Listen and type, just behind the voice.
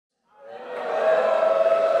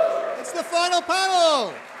the final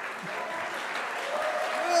panel.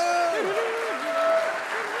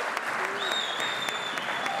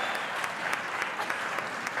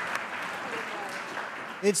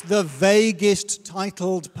 It's the vaguest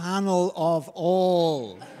titled panel of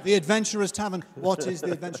all. The Adventurers Tavern. What is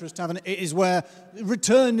the Adventurers Tavern? It is where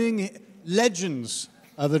returning legends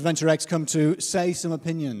of AdventureX come to say some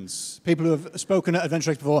opinions. People who have spoken at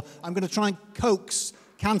AdventureX before. I'm going to try and coax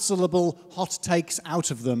cancelable hot takes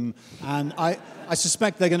out of them, and I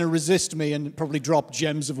suspect they're going to resist me and probably drop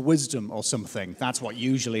gems of wisdom or something. That's what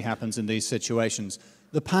usually happens in these situations.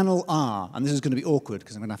 The panel are, and this is going to be awkward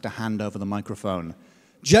because I'm going to have to hand over the microphone,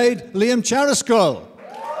 Jade Leamcharaskul.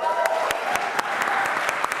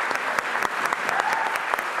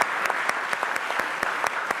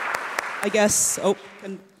 I guess,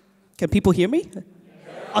 can people hear me?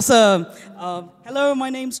 Awesome. Hello, my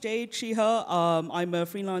name's Jade, she, her. I'm a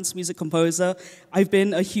freelance music composer. I've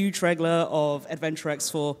been a huge regular of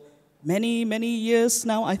AdventureX for many, many years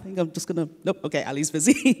now. I think I'm just gonna, nope, okay, Ali's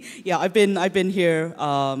busy. Yeah, I've been here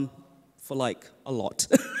for like a lot.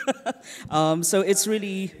 So it's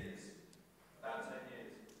really,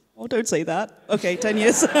 oh, don't say that. Okay, 10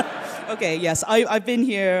 years. Okay, yes, I've been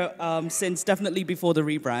here since definitely before the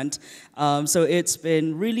rebrand. So it's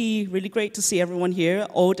been really, really great to see everyone here,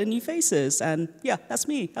 old and new faces. And yeah, that's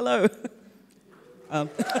me. Hello.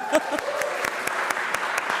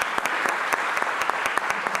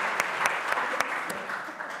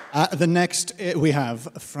 The next, we have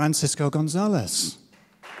Francisco González.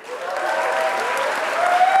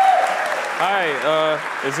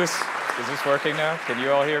 Hi, is this working now? Can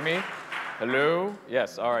you all hear me? Hello?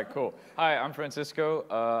 Yes, all right, cool. Hi, I'm Francisco.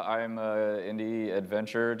 I'm an indie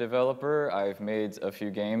adventure developer. I've made a few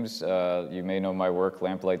games. You may know my work,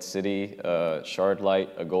 Lamplight City, Shardlight,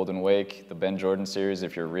 A Golden Wake, the Ben Jordan series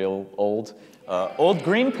if you're real old. Old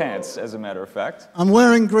green pants, as a matter of fact. I'm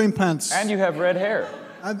wearing green pants. And you have red hair.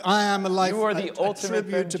 I am a ultimate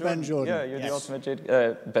tribute to Ben Jordan. Yeah, you're the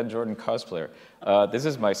ultimate Ben Jordan cosplayer. This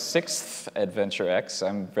is my 6th AdventureX.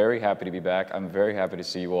 I'm very happy to be back. I'm very happy to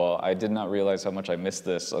see you all. I did not realize how much I missed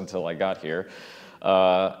this until I got here.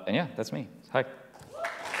 And yeah, that's me. Hi.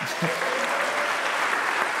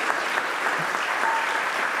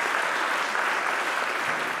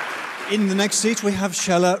 In the next seat, we have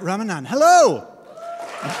Chella Ramanan. Hello!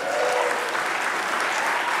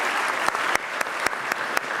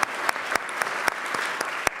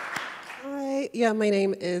 Yeah, my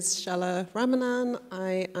name is Chella Ramanan.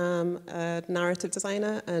 I am a narrative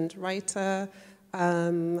designer and writer.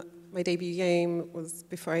 My debut game was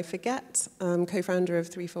Before I Forget, co-founder of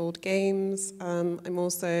Threefold Games. I'm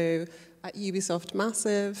also at Ubisoft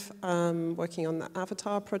Massive, working on the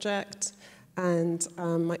Avatar project. And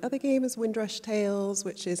my other game is Windrush Tales,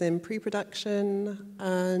 which is in pre-production.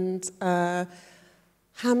 And I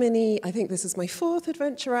think this is my 4th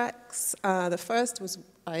AdventureX. The first was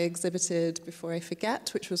I exhibited Before I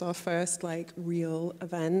Forget, which was our first real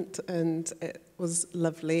event, and it was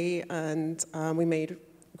lovely, and we made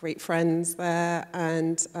great friends there.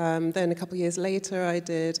 And then a couple of years later, I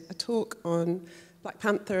did a talk on Black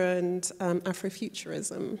Panther and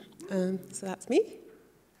Afrofuturism. So that's me.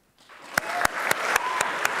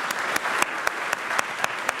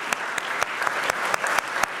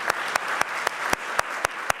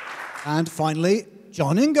 And finally,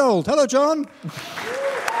 Jon Ingold. Hello, Jon.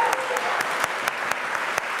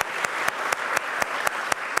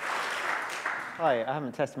 Hi, I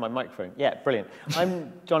haven't tested my microphone. Yeah, brilliant.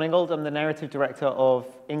 I'm Jon Ingold. I'm the narrative director of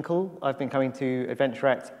Inkle. I've been coming to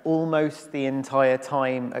AdventureX almost the entire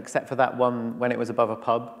time, except for that one when it was above a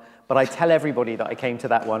pub. But I tell everybody that I came to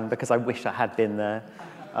that one because I wish I had been there.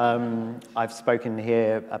 I've spoken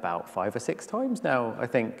here about 5 or 6 times now, I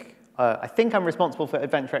think. I think I'm responsible for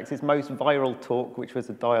AdventureX's most viral talk, which was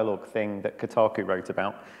a dialogue thing that Kotaku wrote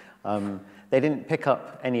about. They didn't pick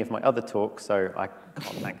up any of my other talks, so I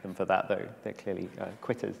can't thank them for that, though. They're clearly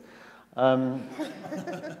quitters.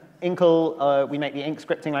 Inkle, we make the Ink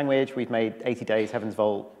scripting language. We've made 80 Days, Heaven's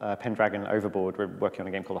Vault, Pendragon, Overboard. We're working on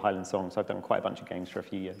a game called The Highland Song, so I've done quite a bunch of games for a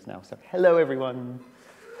few years now. So hello, everyone.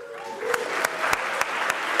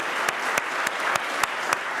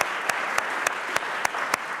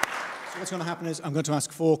 What's going to happen is I'm going to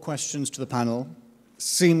ask 4 questions to the panel,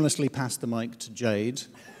 seamlessly pass the mic to Jade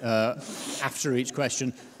after each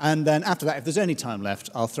question, and then after that, if there's any time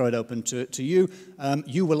left, I'll throw it open to you.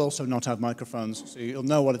 You will also not have microphones, so you'll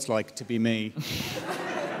know what it's like to be me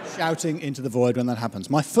shouting into the void when that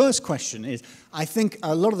happens. My first question is, I think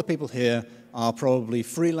a lot of the people here are probably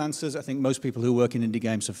freelancers. I think most people who work in indie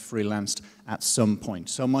games have freelanced at some point.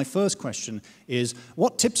 So my first question is,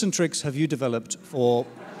 what tips and tricks have you developed for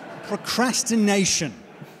Procrastination.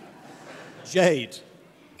 Jade.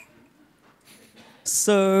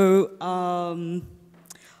 So,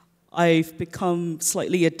 I've become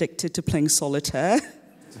slightly addicted to playing solitaire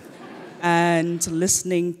and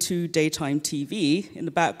listening to daytime TV in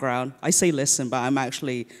the background. I say listen, but I'm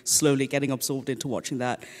actually slowly getting absorbed into watching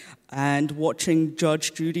that and watching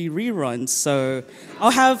Judge Judy reruns. So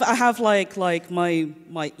I have like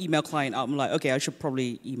my email client up. I'm like, okay, I should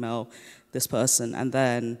probably email this person, and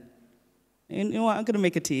then you know what, I'm gonna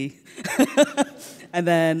make a tea. And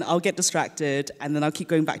then I'll get distracted, and then I'll keep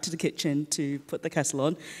going back to the kitchen to put the kettle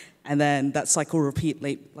on. And then that cycle repeat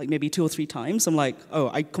like maybe 2 or 3 times. I'm like, oh,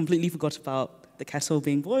 I completely forgot about the kettle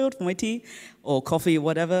being boiled for my tea or coffee or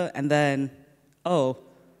whatever. And then, oh,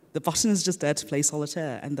 the button is just there to play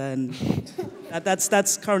solitaire. And then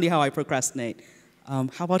that's currently how I procrastinate. How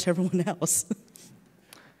about everyone else?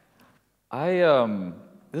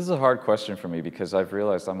 This is a hard question for me because I've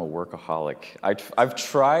realized I'm a workaholic. I've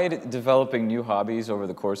tried developing new hobbies over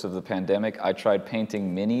the course of the pandemic. I tried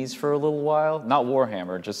painting minis for a little while. Not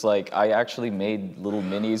Warhammer, just like I actually made little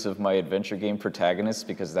minis of my adventure game protagonists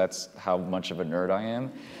because that's how much of a nerd I am.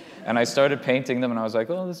 And I started painting them and I was like,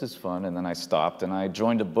 oh, this is fun. And then I stopped and I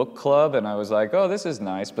joined a book club and I was like, oh, this is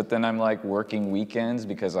nice. But then I'm like working weekends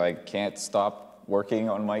because I can't stop working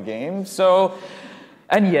on my game.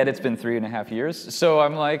 And yet it's been 3.5 years. So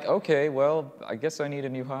I'm like, okay, well, I guess I need a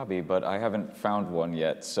new hobby, but I haven't found one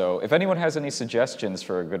yet. So if anyone has any suggestions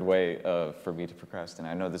for a good way for me to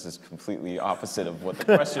procrastinate, I know this is completely opposite of what the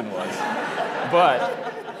question was, but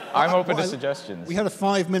I'm open to suggestions. We had a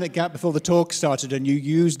 5-minute gap before the talk started, and you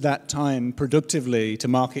used that time productively to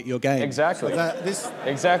market your game. Exactly. So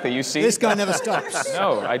exactly, you see? This guy never stops.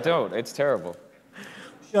 No, I don't. It's terrible.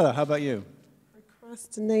 Chella, how about you?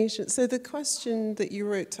 Procrastination. So the question that you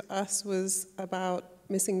wrote to us was about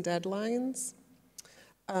missing deadlines.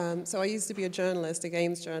 So I used to be a journalist, a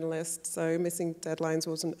games journalist, so missing deadlines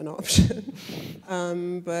wasn't an option.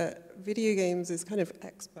 But video games is kind of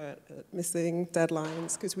expert at missing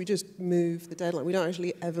deadlines because we just move the deadline. We don't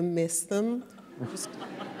actually ever miss them. We just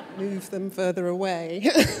move them further away.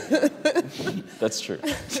 That's true.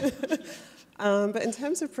 But in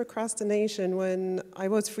terms of procrastination, when I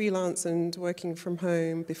was freelance and working from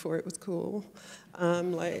home before it was cool,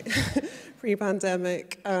 like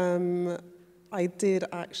pre-pandemic, I did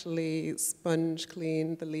actually sponge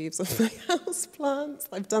clean the leaves of my house plants.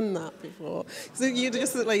 I've done that before. So you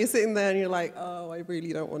just like you're sitting there and you're like, oh, I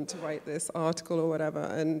really don't want to write this article or whatever,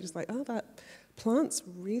 and just like, oh, that plant's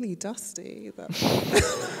really dusty.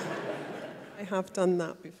 I have done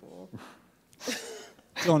that before.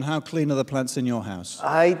 John, how clean are the plants in your house?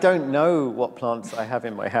 I don't know what plants I have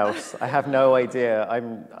in my house. I have no idea.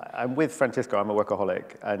 I'm with Francisco. I'm a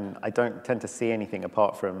workaholic, and I don't tend to see anything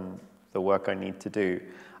apart from the work I need to do,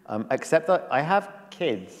 except that I have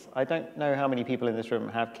kids. I don't know how many people in this room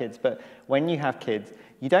have kids, but when you have kids,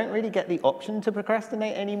 you don't really get the option to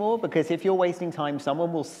procrastinate anymore, because if you're wasting time,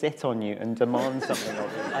 someone will sit on you and demand something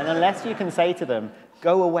of you. And unless you can say to them,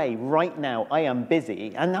 go away right now, I am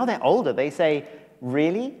busy, and now they're older, they say,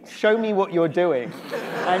 really? Show me what you're doing.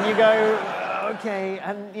 And you go, okay.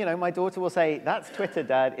 And, you know, my daughter will say, that's Twitter,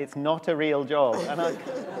 Dad. It's not a real job. And I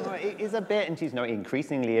go, oh, it is a bit. And she's, no,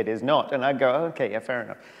 increasingly it is not. And I go, okay, yeah, fair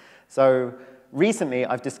enough. So recently,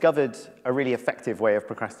 I've discovered a really effective way of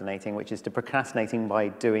procrastinating, which is to procrastinating by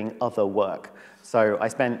doing other work. So I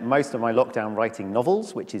spent most of my lockdown writing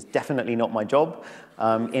novels, which is definitely not my job,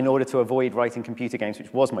 in order to avoid writing computer games,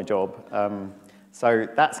 which was my job. So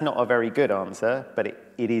that's not a very good answer, but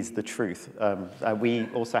it is the truth. We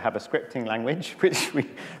also have a scripting language, which we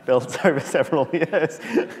built over several years,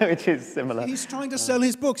 which is similar. He's trying to sell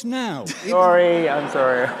his books now. I'm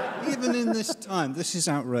sorry. Even in this time, this is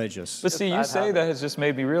outrageous. But see, you say that has just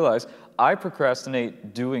made me realize I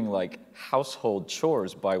procrastinate doing like household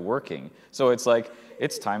chores by working. So it's like,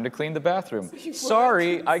 it's time to clean the bathroom.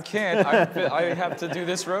 Sorry, I can't. I have to do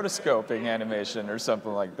this rotoscoping animation or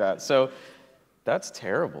something like that. So that's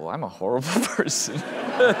terrible. I'm a horrible person.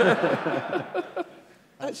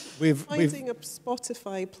 Finding a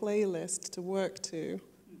Spotify playlist to work to,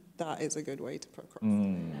 that is a good way to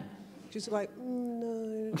procrastinate. Just like,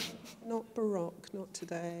 no, not Baroque, not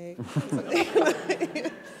today.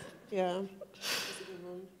 Yeah. That's a good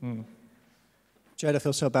one. Jade, I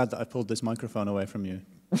feel so bad that I pulled this microphone away from you.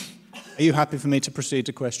 Are you happy for me to proceed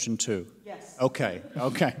to question 2? Yes. Okay.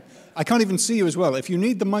 I can't even see you as well. If you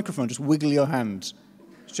need the microphone, just wiggle your hand.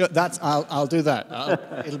 I'll do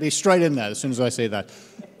that. It'll be straight in there as soon as I say that.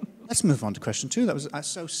 Let's move on to question 2. That was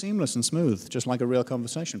so seamless and smooth, just like a real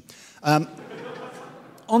conversation.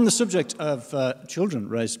 On the subject of children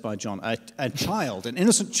raised by John, an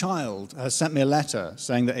innocent child, has sent me a letter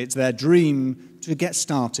saying that it's their dream to get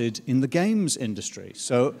started in the games industry.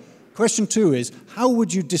 So, question 2 is, how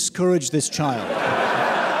would you discourage this child?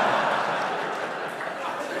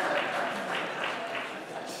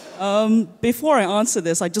 Before I answer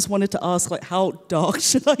this, I just wanted to ask, like, how dark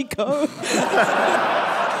should I go?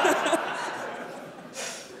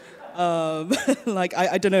 Like,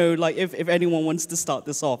 I don't know, like, if anyone wants to start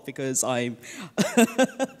this off, because I'm,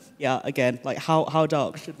 yeah, again, like, how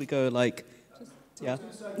dark should we go, like, yeah. I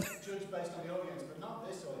was going to say, judge based on the audience, but not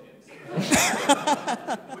this audience.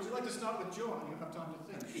 Would you like to start with Jon? You have time to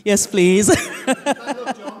think. Yes, please.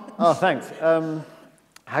 Look, Jon. Oh, thanks.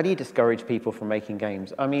 How do you discourage people from making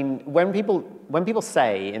games? I mean, when people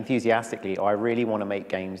say enthusiastically, oh, I really want to make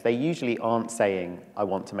games, they usually aren't saying, I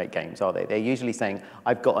want to make games, are they? They're usually saying,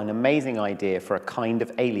 I've got an amazing idea for a kind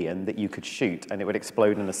of alien that you could shoot and it would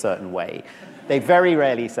explode in a certain way. They very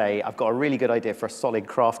rarely say, I've got a really good idea for a solid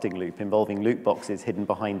crafting loop involving loot boxes hidden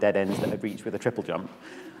behind dead ends that are reached with a triple jump.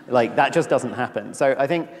 Like, that just doesn't happen. So I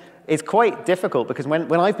think it's quite difficult, because when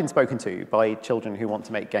I've been spoken to by children who want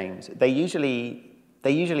to make games, they usually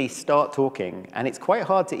start talking, and it's quite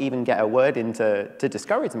hard to even get a word in to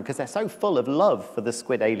discourage them, because they're so full of love for the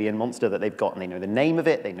squid alien monster that they've got, and they know the name of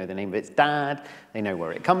it, they know the name of its dad, they know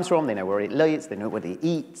where it comes from, they know where it lives, they know what it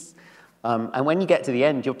eats. And when you get to the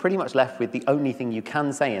end, you're pretty much left with the only thing you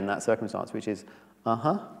can say in that circumstance, which is,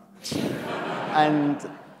 uh-huh. And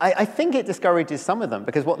I think it discourages some of them,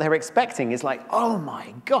 because what they're expecting is like, oh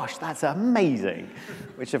my gosh, that's amazing,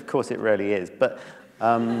 which of course it really is. But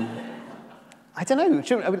I don't know.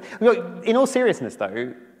 In all seriousness,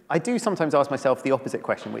 though, I do sometimes ask myself the opposite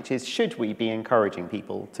question, which is, should we be encouraging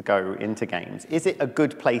people to go into games? Is it a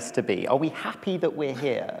good place to be? Are we happy that we're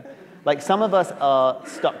here? Like, some of us are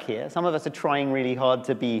stuck here. Some of us are trying really hard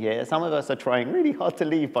to be here. Some of us are trying really hard to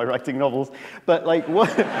leave by writing novels. But, like,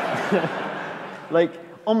 what? Like,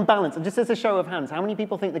 on balance, and just as a show of hands, how many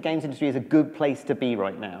people think the games industry is a good place to be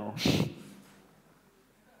right now?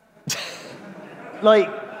 Like,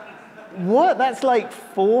 what? That's like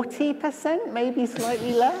 40%, maybe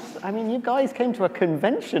slightly less? I mean, you guys came to a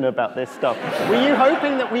convention about this stuff. Were you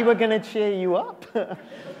hoping that we were going to cheer you up?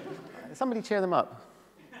 Somebody cheer them up.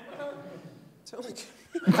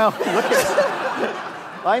 Oh, look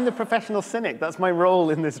at I'm the professional cynic. That's my role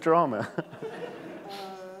in this drama.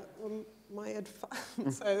 Well, my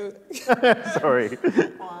advice. So. Sorry.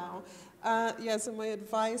 Wow. Yeah. So my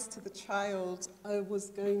advice to the child was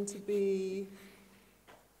going to be.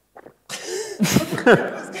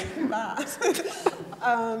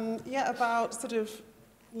 Yeah, about sort of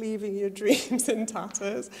leaving your dreams in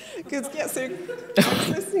tatters. Because, yeah, so I was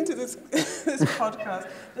listening to this podcast.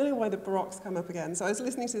 I don't know why the Baroque's come up again. So I was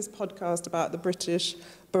listening to this podcast about the British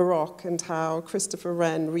Baroque and how Christopher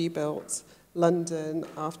Wren rebuilt London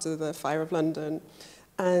after the Fire of London.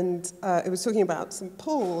 And it was talking about St.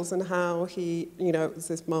 Paul's and how he, you know, it was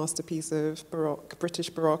this masterpiece of British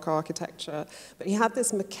Baroque architecture. But he had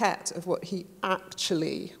this maquette of what he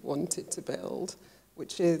actually wanted to build,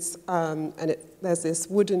 which is, there's this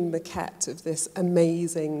wooden maquette of this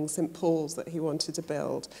amazing St. Paul's that he wanted to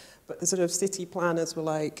build. But the sort of city planners were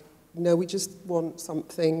like, no, we just want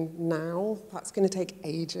something now. That's going to take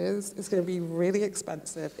ages. It's going to be really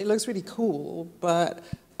expensive. It looks really cool, but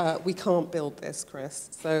we can't build this, Chris.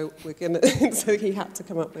 So we're gonna. So he had to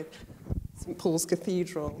come up with St. Paul's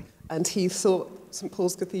Cathedral, and he thought St.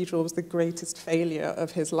 Paul's Cathedral was the greatest failure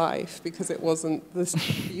of his life because it wasn't this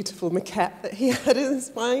beautiful maquette that he had in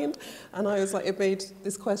his mind. And I was like,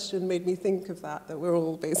 this question made me think of that we're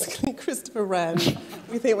all basically Christopher Wren.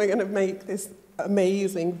 We think we're going to make this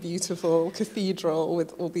amazing, beautiful cathedral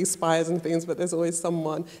with all these spires and things, but there's always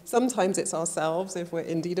someone. Sometimes it's ourselves if we're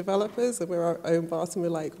indie developers and we're our own boss and we're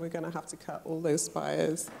like, we're going to have to cut all those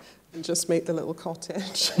spires and just make the little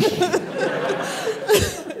cottage. So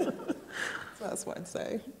that's what I'd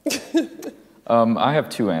say. I have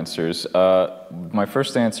two answers. My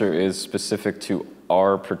first answer is specific to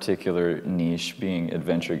our particular niche, being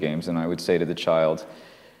adventure games, and I would say to the child,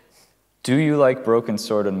 do you like Broken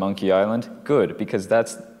Sword and Monkey Island? Good, because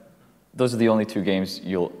those are the only two games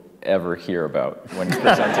you'll ever hear about when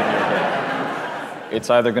presenting your game.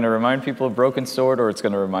 It's either going to remind people of Broken Sword or it's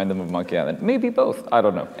going to remind them of Monkey Island. Maybe both. I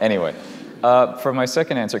don't know. Anyway, for my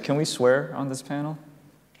second answer, can we swear on this panel?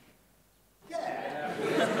 Yeah.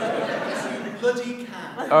 You bloody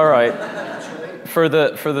can. All right. For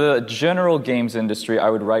the general games industry,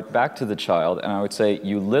 I would write back to the child and I would say,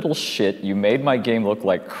 you little shit, you made my game look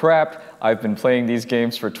like crap. I've been playing these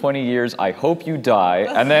games for 20 years. I hope you die.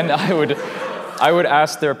 And then I I would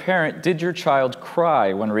ask their parent, did your child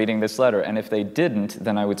cry when reading this letter? And if they didn't,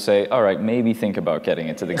 then I would say, all right, maybe think about getting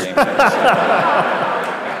into the game phase.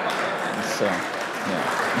 So, yeah.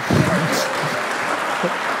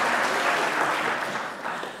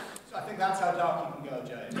 So I think that's how dark you can go,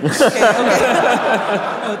 Jade.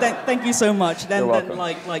 Oh, thank you so much. You're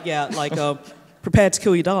welcome. Prepare to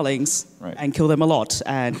kill your darlings, Right. and kill them a lot,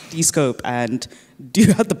 and descope, and do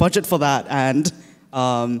you have the budget for that, and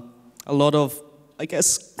a lot of, I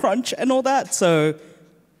guess, crunch and all that. So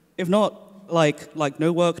if not, like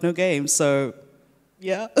no work, no games. So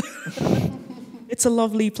yeah, it's a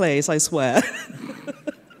lovely place, I swear.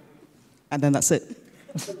 And then that's it.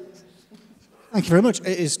 Thank you very much.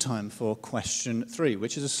 It is time for question 3,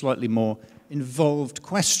 which is a slightly more involved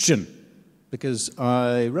question, because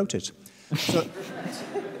I wrote it. So,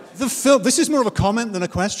 the film, this is more of a comment than a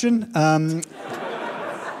question.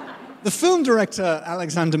 The film director,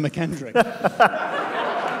 Alexander McKendrick,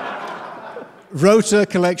 wrote a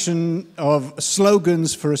collection of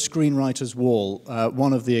slogans for a screenwriter's wall.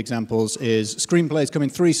 One of the examples is, screenplays come in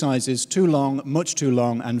 3 sizes: too long, much too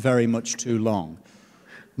long, and very much too long.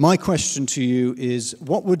 My question to you is,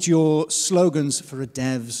 what would your slogans for a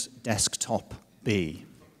dev's desktop be?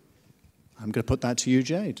 I'm going to put that to you,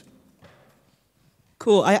 Jade.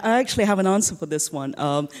 Cool. I actually have an answer for this one.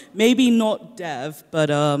 Maybe not dev, but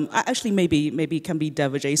actually maybe it can be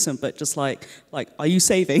dev adjacent, but just like are you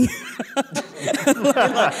saving?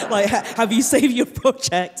 like, have you saved your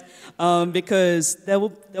project? Because there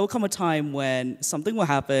will come a time when something will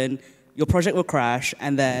happen, your project will crash,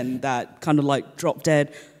 and then that kind of like drop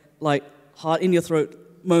dead, like heart in your throat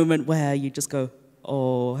moment where you just go,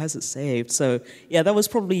 oh, has it saved? So yeah, that was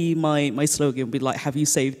probably my slogan, would be like, have you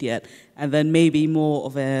saved yet? And then maybe more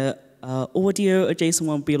of a audio adjacent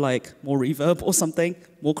one would be like more reverb or something,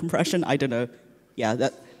 more compression, I don't know. Yeah,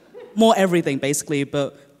 that more everything basically,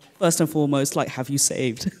 but first and foremost, like, have you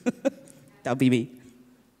saved? That'd be me.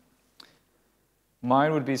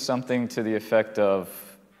 Mine would be something to the effect of,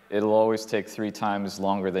 it'll always take 3 times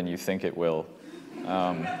longer than you think it will.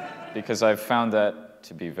 Because I've found that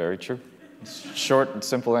to be very true. Short and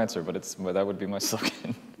simple answer, but that would be my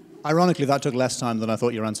slogan. Ironically, that took less time than I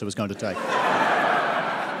thought your answer was going to take.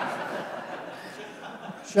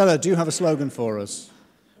 Chella, do you have a slogan for us?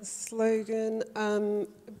 A slogan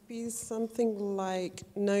be something like,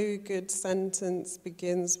 no good sentence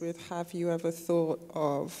begins with, have you ever thought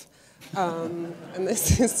of? And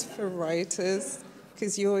this is for writers,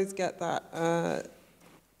 because you always get that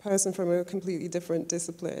person from a completely different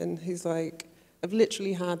discipline who's like, I've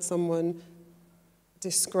literally had someone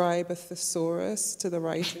describe a thesaurus to the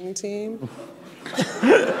writing team.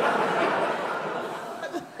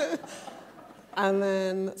 And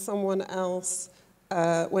then someone else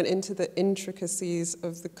went into the intricacies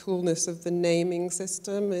of the coolness of the naming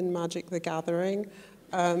system in Magic the Gathering.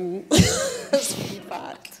 As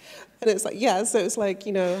feedback. And it's like, yeah, so it's like,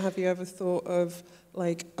 you know, have you ever thought of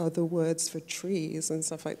like other words for trees and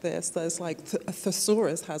stuff like this? There's like, a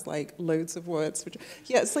thesaurus has like loads of words for trees.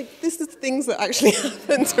 Yeah, it's like, this is things that actually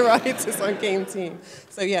happen to writers on Game Team.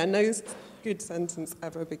 So yeah, no good sentence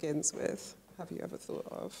ever begins with, have you ever thought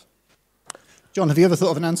of? John, have you ever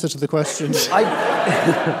thought of an answer to the question?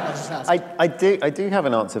 I do have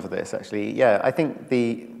an answer for this, actually. Yeah, I think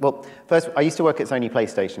well, first, I used to work at Sony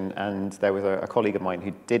PlayStation, and there was a colleague of mine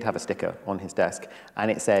who did have a sticker on his desk, and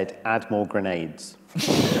it said, add more grenades.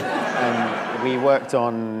 And we worked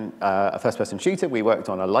on a first-person shooter, we worked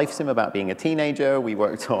on a life sim about being a teenager, we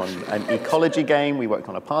worked on an ecology game, we worked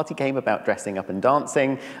on a party game about dressing up and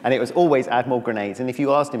dancing, and it was always add more grenades. And if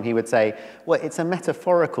you asked him, he would say, well, it's a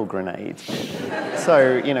metaphorical grenade.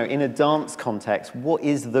 So, you know, in a dance context, what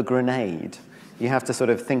is the grenade? You have to sort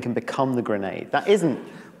of think and become the grenade. That isn't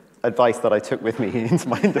advice that I took with me into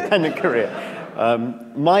my independent career.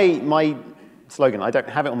 My slogan, I don't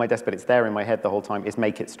have it on my desk, but it's there in my head the whole time, is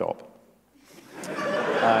make it stop.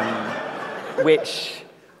 Which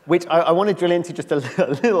I want to drill into just a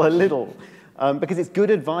little. Because it's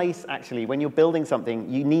good advice, actually. When you're building something,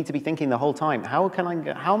 you need to be thinking the whole time, how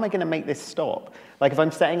am I going to make this stop? Like, if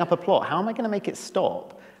I'm setting up a plot, how am I going to make it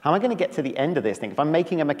stop? How am I going to get to the end of this thing? If I'm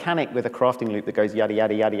making a mechanic with a crafting loop that goes yada,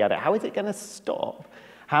 yada, yada, yada, how is it going to stop?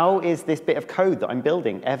 How is this bit of code that I'm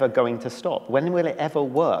building ever going to stop? When will it ever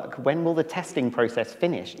work? When will the testing process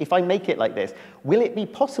finish? If I make it like this, will it be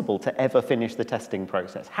possible to ever finish the testing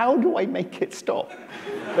process? How do I make it stop?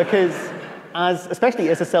 Because especially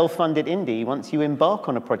as a self-funded indie, once you embark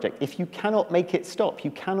on a project, if you cannot make it stop,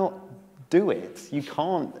 you cannot do it. You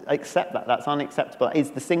can't accept that. That's unacceptable.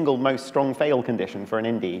 It's the single most strong fail condition for an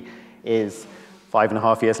indie is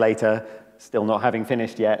 5.5 years later, still not having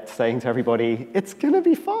finished yet, saying to everybody, it's going to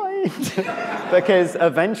be fine. Because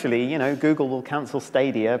eventually, you know, Google will cancel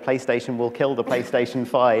Stadia, PlayStation will kill the PlayStation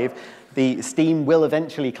 5, the Steam will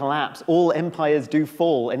eventually collapse, all empires do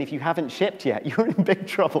fall, and if you haven't shipped yet, you're in big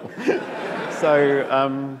trouble.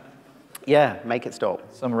 So, yeah, make it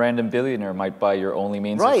stop. Some random billionaire might buy your only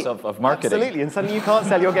means of marketing. Absolutely, and suddenly you can't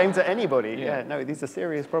sell your game to anybody. Yeah, no, these are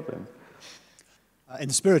serious problems. In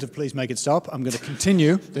the spirit of please make it stop, I'm going to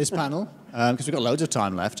continue this panel, because we've got loads of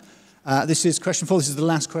time left. This is question 4. This is the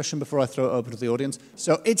last question before I throw it open to the audience.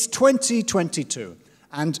 So it's 2022,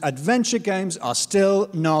 and adventure games are still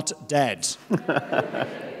not dead.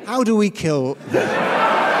 How do we kill them?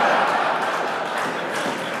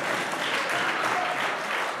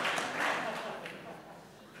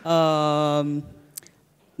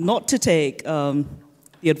 Not to take the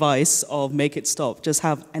advice of make it stop, just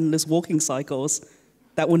have endless walking cycles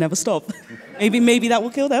that will never stop. maybe that will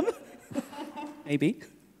kill them. Maybe.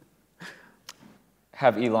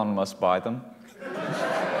 Have Elon Musk buy them.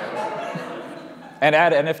 And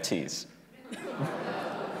add NFTs.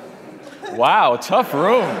 Wow, tough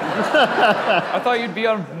room. I thought you'd be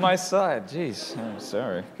on my side. Jeez, I'm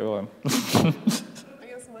sorry. Go on. I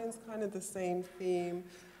guess mine's kind of the same theme.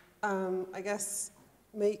 I guess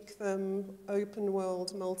make them open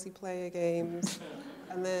world multiplayer games,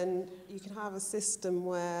 and then you can have a system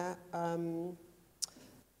where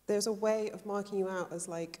there's a way of marking you out as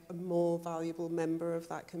like a more valuable member of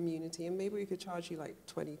that community, and maybe we could charge you like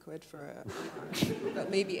 20 quid for it,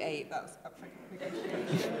 but maybe 8, that's up for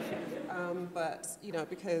negotiation. But, you know,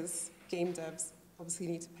 because game devs obviously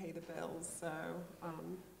need to pay the bills, so,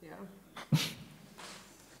 yeah.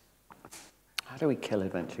 How do we kill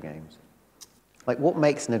adventure games? Like, what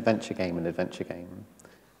makes an adventure game an adventure game?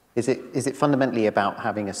 Is it fundamentally about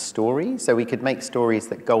having a story? So we could make stories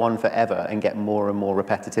that go on forever and get more and more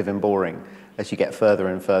repetitive and boring as you get further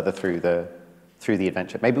and further through the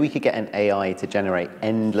adventure. Maybe we could get an AI to generate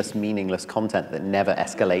endless, meaningless content that never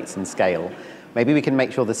escalates in scale. Maybe we can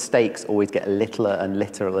make sure the stakes always get littler and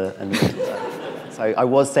littler and littler. So I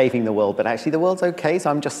was saving the world, but actually the world's okay, so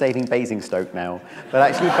I'm just saving Basingstoke now. But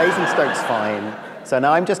actually Basingstoke's fine. So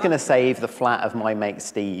now I'm just going to save the flat of my mate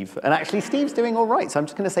Steve. And actually Steve's doing all right, so I'm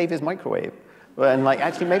just going to save his microwave. And like,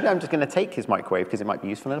 actually maybe I'm just going to take his microwave because it might be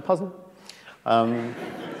useful in a puzzle.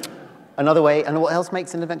 Another way, and what else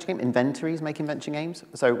makes an adventure game? Inventories make adventure games.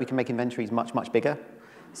 So we can make inventories much, much bigger.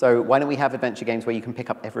 So why don't we have adventure games where you can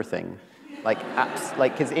pick up everything? Like apps,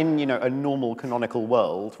 like, because in, you know, a normal canonical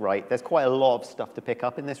world, right, there's quite a lot of stuff to pick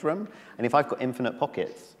up in this room. And if I've got infinite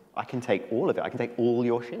pockets, I can take all of it. I can take all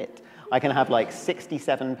your shit. I can have like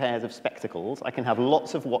 67 pairs of spectacles. I can have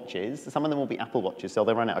lots of watches. Some of them will be Apple watches, so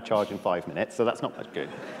they'll run out of charge in 5 minutes, so that's not much good.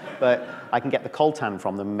 But I can get the coltan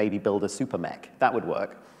from them and maybe build a super mech. That would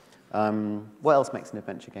work. What else makes an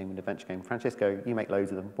adventure game an adventure game? Francisco, you make loads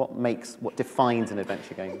of them. What defines an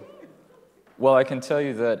adventure game? Well, I can tell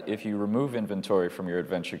you that if you remove inventory from your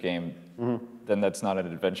adventure game, then that's not an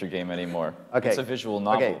adventure game anymore. Okay. It's a visual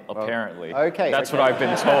novel, apparently. Okay. That's what I've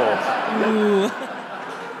been told.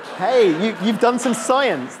 Hey, you've done some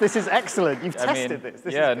science. This is excellent. You've tested this.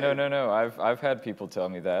 This yeah, is good. no. I've had people tell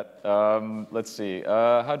me that. Let's see.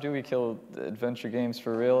 How do we kill adventure games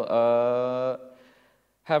for real?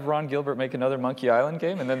 Have Ron Gilbert make another Monkey Island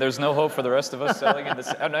game, and then there's no hope for the rest of us selling it.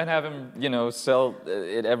 And have him, you know, sell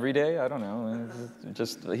it every day. I don't know.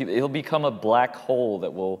 Just he'll become a black hole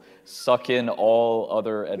that will suck in all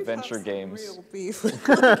other adventure games. Real beef. I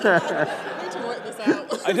need to work this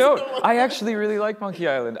out. I don't. I actually really like Monkey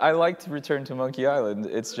Island. I like to return to Monkey Island.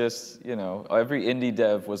 It's just, you know, every indie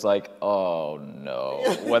dev was like, oh no,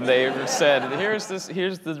 when they said, here's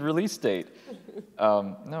the release date.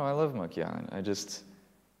 No, I love Monkey Island. I just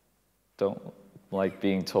don't like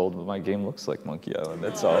being told that my game looks like Monkey Island,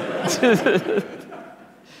 that's all.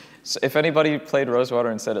 So if anybody played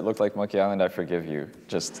Rosewater and said it looked like Monkey Island, I forgive you.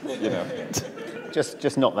 Just, you know.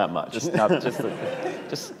 Just not that much.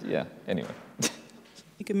 Yeah, anyway.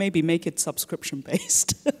 You can maybe make it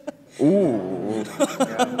subscription-based. Ooh.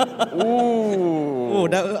 Yeah. Ooh.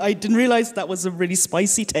 Oh, I didn't realize that was a really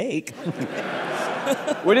spicy take.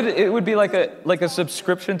 It would be like a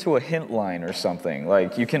subscription to a hint line or something.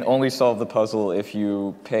 Like you can only solve the puzzle if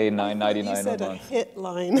you pay $9.99 a month. You said a hit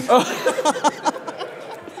line.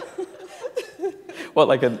 What,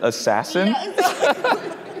 like an assassin? Yeah,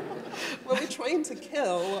 exactly. Well, we're trying to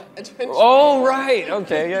kill adventure. Oh, right.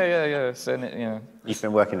 Okay. Yeah. Send it. Yeah. You've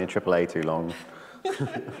been working in AAA too long.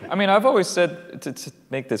 I mean, I've always said, to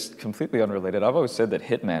make this completely unrelated, I've always said that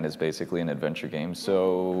Hitman is basically an adventure game,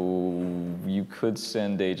 so you could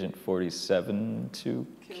send Agent 47 to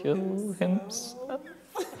kill himself.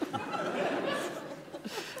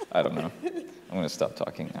 I don't know. I'm going to stop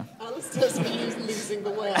talking now. Alistair's losing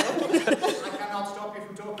the way. I cannot stop you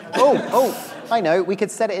from talking. Oh, I know. We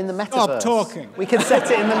could set it in the metaverse. Stop talking. We could set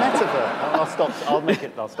it in the metaverse. I'll stop talking. Make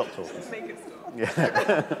it stop.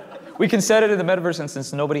 Yeah. We can set it in the metaverse, and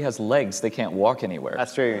since nobody has legs, they can't walk anywhere.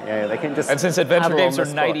 That's true. Yeah, they can just. And since adventure paddle games on are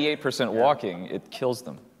the spot. 98% walking, it kills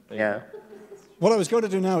them. Yeah. What I was going to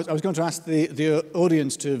do now is I was going to ask the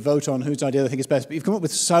audience to vote on whose idea they think is best, but you've come up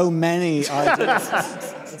with so many ideas.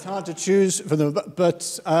 It's hard to choose from them.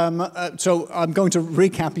 So I'm going to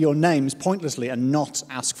recap your names pointlessly and not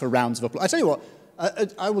ask for rounds of applause. I tell you what,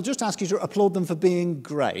 I will just ask you to applaud them for being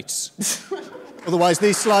great. Otherwise,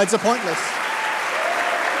 these slides are pointless.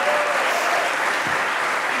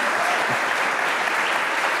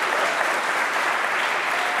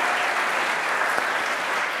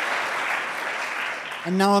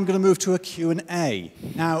 And now I'm going to move to a Q&A.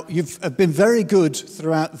 Now, you've been very good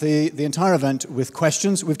throughout the entire event with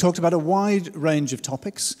questions. We've talked about a wide range of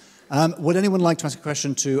topics. Would anyone like to ask a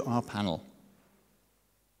question to our panel?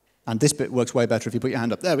 And this bit works way better if you put your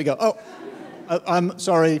hand up. There we go. Oh, I'm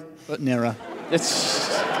sorry, but nearer.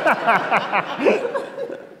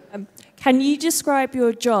 Can you describe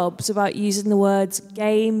your jobs about using the words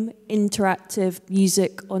game, interactive,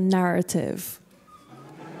 music, or narrative?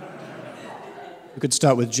 We could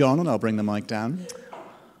start with John, and I'll bring the mic down.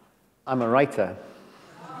 I'm a writer.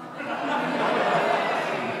 Yeah,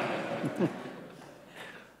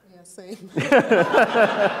 same.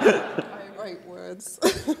 I write words.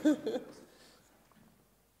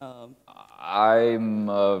 I'm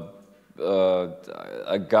a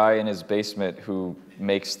guy in his basement who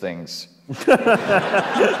makes things.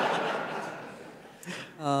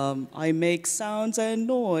 I make sounds and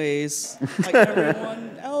noise, like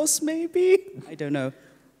everyone else, maybe? I don't know.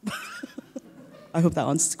 I hope that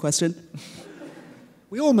answers the question.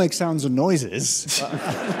 We all make sounds and noises.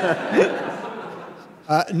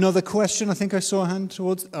 Another question, I think I saw a hand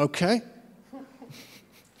towards... Okay.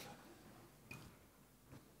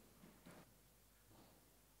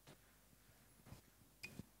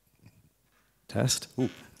 Test.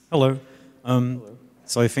 Ooh. Hello.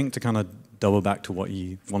 So I think to kind of double back to what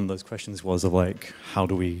one of those questions was of like, how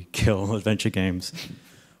do we kill adventure games?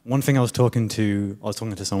 One thing I was talking to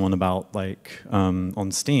someone about like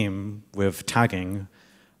on Steam with tagging,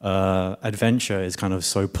 adventure is kind of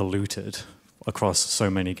so polluted across so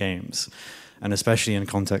many games, and especially in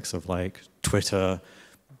context of like Twitter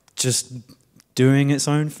just doing its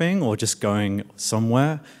own thing or just going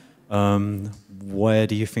somewhere. Where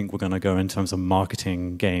do you think we're going to go in terms of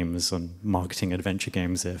marketing games and marketing adventure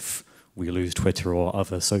games if we lose Twitter or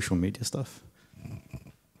other social media stuff?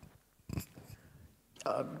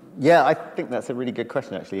 Yeah, I think that's a really good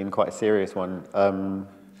question, actually, and quite a serious one.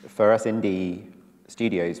 For us indie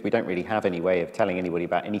studios, we don't really have any way of telling anybody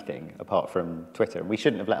about anything apart from Twitter. And we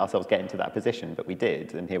shouldn't have let ourselves get into that position, but we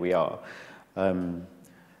did, and here we are.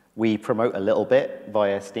 We promote a little bit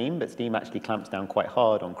via Steam, but Steam actually clamps down quite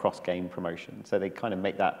hard on cross-game promotion, so they kind of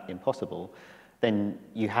make that impossible. Then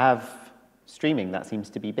you have streaming that seems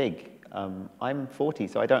to be big. I'm 40,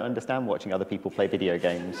 so I don't understand watching other people play video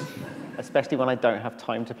games, especially when I don't have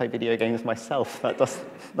time to play video games myself. That does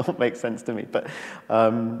not make sense to me. But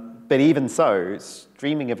even so,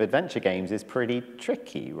 streaming of adventure games is pretty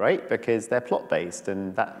tricky, right? Because they're plot-based,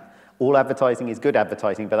 and that all advertising is good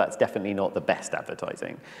advertising, but that's definitely not the best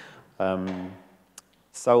advertising.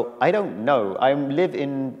 So I don't know. I live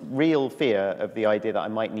in real fear of the idea that I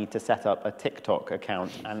might need to set up a TikTok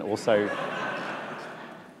account and also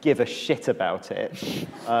give a shit about it,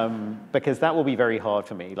 because that will be very hard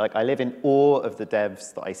for me. Like, I live in awe of the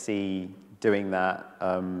devs that I see doing that.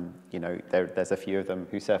 You know, there's a few of them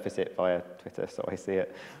who surface it via Twitter, so I see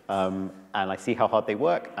it. And I see how hard they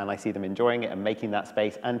work, and I see them enjoying it and making that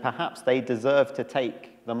space, and perhaps they deserve to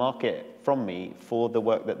take the market from me for the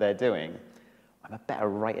work that they're doing. I'm a better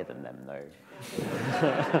writer than them, though.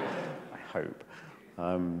 I hope.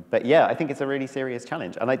 But yeah, I think it's a really serious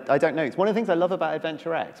challenge. And I don't know. It's one of the things I love about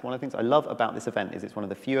AdventureX. One of the things I love about this event is it's one of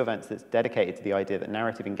the few events that's dedicated to the idea that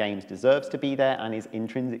narrative in games deserves to be there and is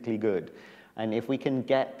intrinsically good. And if we can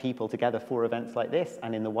get people together for events like this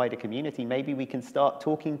and in the wider community, maybe we can start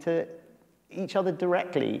talking to each other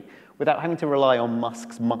directly without having to rely on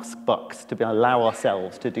Musk bucks to allow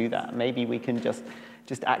ourselves to do that. Maybe we can just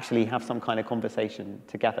actually have some kind of conversation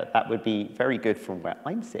together. That would be very good from where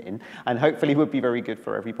I'm sitting, and hopefully would be very good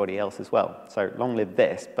for everybody else as well. So long live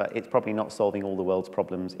this, but it's probably not solving all the world's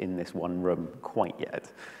problems in this one room quite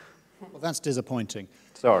yet. Well, that's disappointing.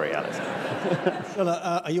 Sorry, Alice.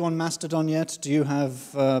 Chella, are you on Mastodon yet? Do you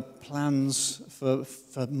have plans for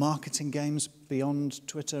marketing games beyond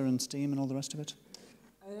Twitter and Steam and all the rest of it?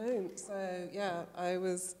 I don't. So yeah, I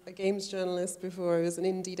was a games journalist before I was an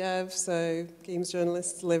indie dev. So games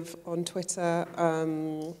journalists live on Twitter.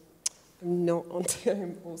 I'm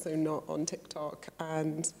also not on TikTok,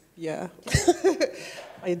 and yeah,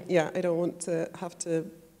 I don't want to have to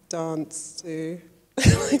dance to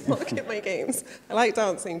market my games. I like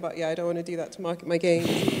dancing, but yeah, I don't want to do that to market my games.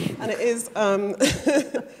 And it is, and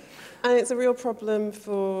it's a real problem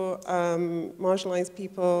for marginalized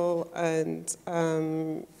people and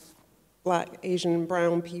Black, Asian,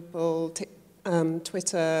 brown people.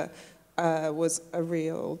 Twitter was a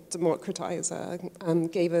real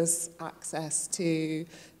democratizer, gave us access to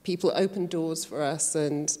people, opened doors for us,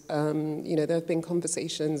 and there have been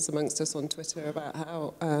conversations amongst us on Twitter about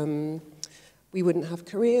how we wouldn't have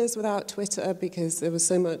careers without Twitter because there was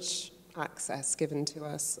so much access given to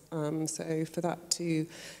us. So for that to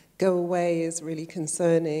go away is really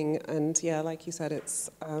concerning, and yeah, like you said,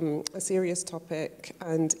 it's a serious topic,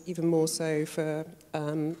 and even more so for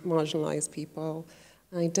marginalized people.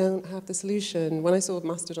 I don't have the solution. When I saw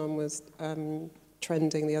Mastodon was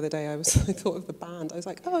trending the other day, I thought of the band. I was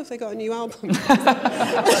like, oh, have they got a new album?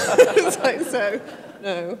 It's like, so,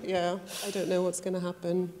 no, yeah, I don't know what's going to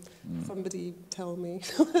happen. Somebody tell me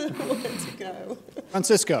where to go.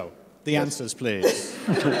 Francisco, the answers, please.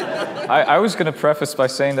 I was going to preface by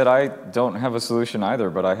saying that I don't have a solution either,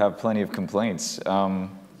 but I have plenty of complaints.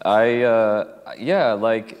 Yeah,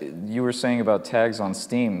 like you were saying about tags on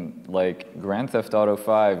Steam, like Grand Theft Auto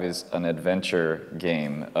 5 is an adventure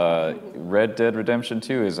game. Red Dead Redemption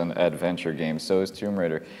 2 is an adventure game, so is Tomb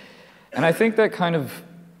Raider. And I think that kind of,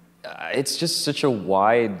 it's just such a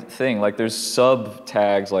wide thing. Like there's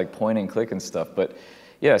sub-tags like point and click and stuff, but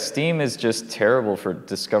yeah, Steam is just terrible for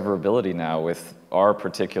discoverability now with our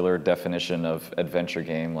particular definition of adventure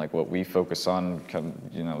game, like what we focus on,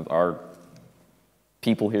 our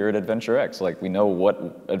people here at AdventureX. Like we know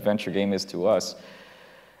what adventure game is to us.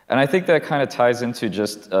 And I think that kind of ties into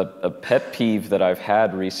just a pet peeve that I've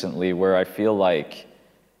had recently where I feel like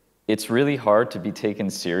it's really hard to be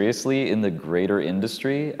taken seriously in the greater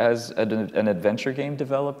industry as an adventure game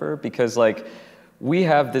developer because like we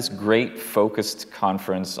have this great focused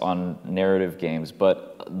conference on narrative games,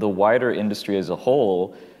 but the wider industry as a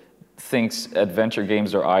whole thinks adventure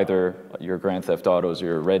games are either your Grand Theft Autos or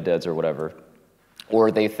your Red Deads or whatever,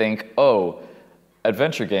 or they think, oh,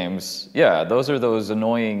 adventure games, yeah, those are those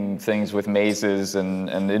annoying things with mazes and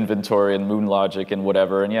inventory and moon logic and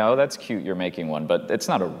whatever, and yeah, oh, that's cute, you're making one, but it's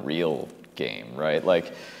not a real game, right?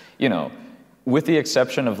 Like, with the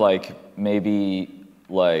exception of like maybe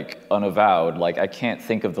like Unavowed, like I can't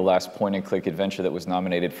think of the last point-and-click adventure that was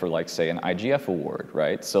nominated for like, say, an IGF award,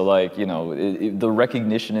 right? So like, the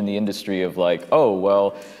recognition in the industry of like, oh,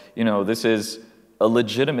 well, this is a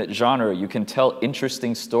legitimate genre. You can tell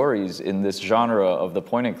interesting stories in this genre of the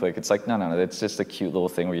point-and-click. It's like, no, it's just a cute little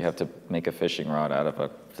thing where you have to make a fishing rod out of a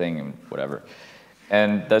thing and whatever.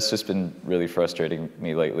 And that's just been really frustrating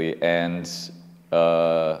me lately, and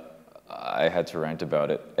I had to rant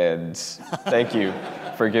about it, and thank you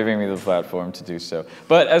for giving me the platform to do so.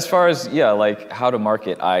 But as far as, like how to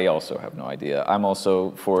market, I also have no idea. I'm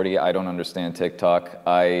also 40, I don't understand TikTok.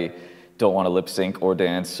 I don't want to lip sync or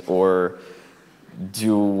dance or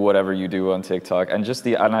do whatever you do on TikTok. And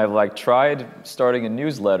I've like tried starting a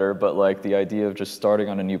newsletter, but like the idea of just starting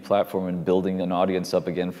on a new platform and building an audience up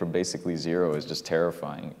again from basically zero is just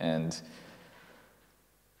terrifying. And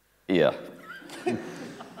yeah.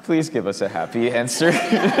 Please give us a happy answer.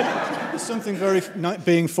 There's something very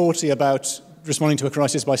being 40 about responding to a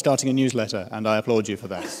crisis by starting a newsletter, and I applaud you for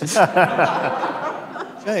that.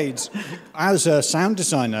 Jade, as a sound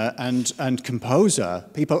designer and composer,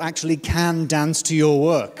 people actually can dance to your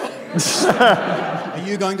work. Are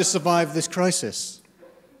you going to survive this crisis?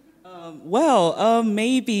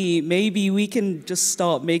 Maybe we can just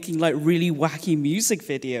start making like really wacky music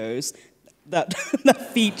videos that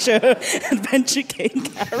feature adventure game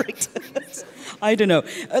characters. I don't know.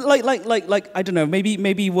 Like I don't know.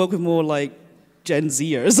 Maybe work with more like Gen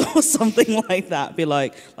Zers or something like that. Be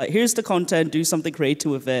like here's the content, do something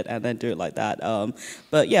creative with it, and then do it like that.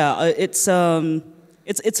 But yeah, it's a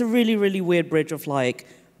really really weird bridge of like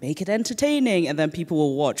make it entertaining, and then people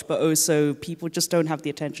will watch. But also people just don't have the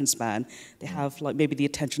attention span. They have like maybe the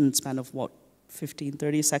attention span of 15,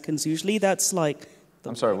 30 seconds usually. That's like.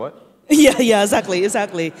 I'm sorry, what? Yeah, exactly.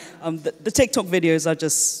 The TikTok videos are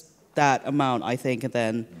just that amount, I think, and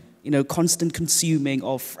then, constant consuming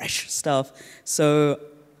of fresh stuff. So,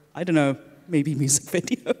 I don't know, maybe music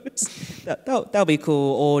videos. That'll be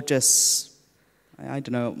cool, or just, I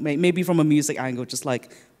don't know, maybe from a music angle, just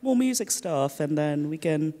like more music stuff, and then we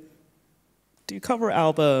can do cover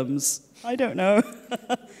albums. I don't know.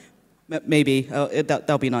 Maybe.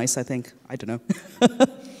 That'll be nice, I think. I don't know.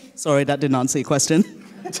 Sorry, that didn't answer your question.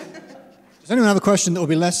 Does anyone have a question that will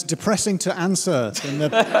be less depressing to answer than the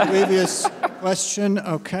previous question?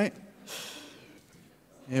 Okay.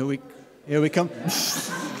 Here we come.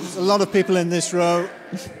 There's a lot of people in this row.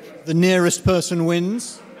 The nearest person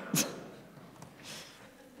wins.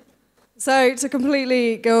 So to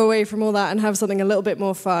completely go away from all that and have something a little bit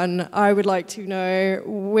more fun, I would like to know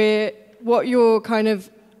what your kind of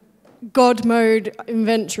God mode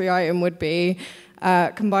inventory item would be,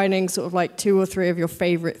 combining sort of like 2 or 3 of your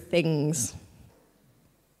favorite things.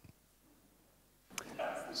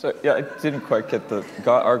 So, yeah, I didn't quite get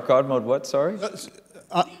our God mode what, sorry? What?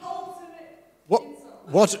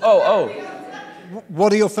 Oh.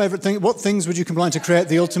 What are your favorite things? What things would you combine to create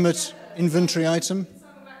the ultimate inventory item?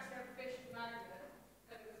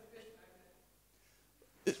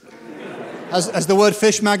 Has the word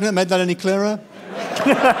fish magnet made that any clearer?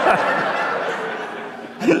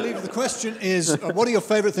 I believe the question is, what are your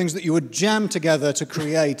favorite things that you would jam together to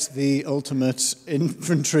create the ultimate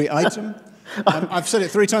inventory item? I've said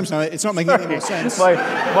it 3 times now. It's not making any more sense. My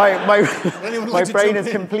like brain is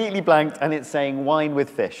completely blanked, and it's saying wine with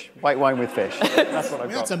fish. White wine with fish. That's what I've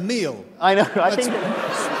got. That's a meal. I know. I think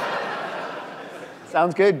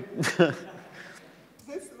sounds good.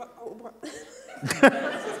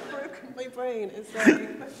 My brain is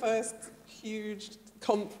like my first huge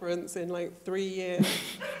conference in like 3 years,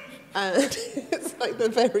 and it's like the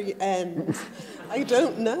very end. I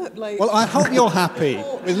don't know. Like, Well, I hope you're happy.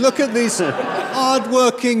 Look at these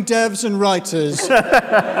hard-working devs and writers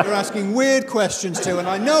you're asking weird questions to, and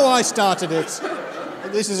I know I started it,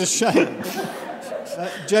 but this is a shame.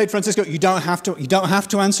 Jade, Francisco, you don't have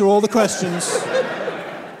to answer all the questions.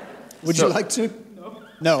 Would you like to?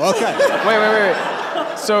 No. Okay. Wait.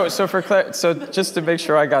 So just to make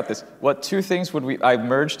sure I got this, what 2 things would I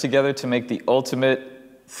merge together to make the ultimate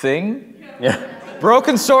thing? Yeah.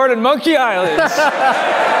 Broken Sword and Monkey Islands.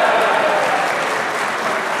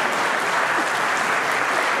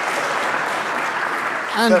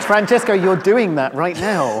 But Francisco, you're doing that right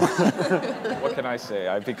now. What can I say?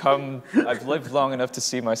 I've lived long enough to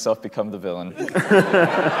see myself become the villain.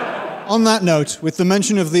 On that note, with the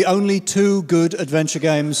mention of the only 2 good adventure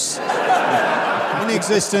games in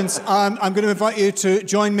existence, I'm going to invite you to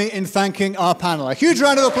join me in thanking our panel. A huge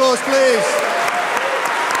round of applause, please.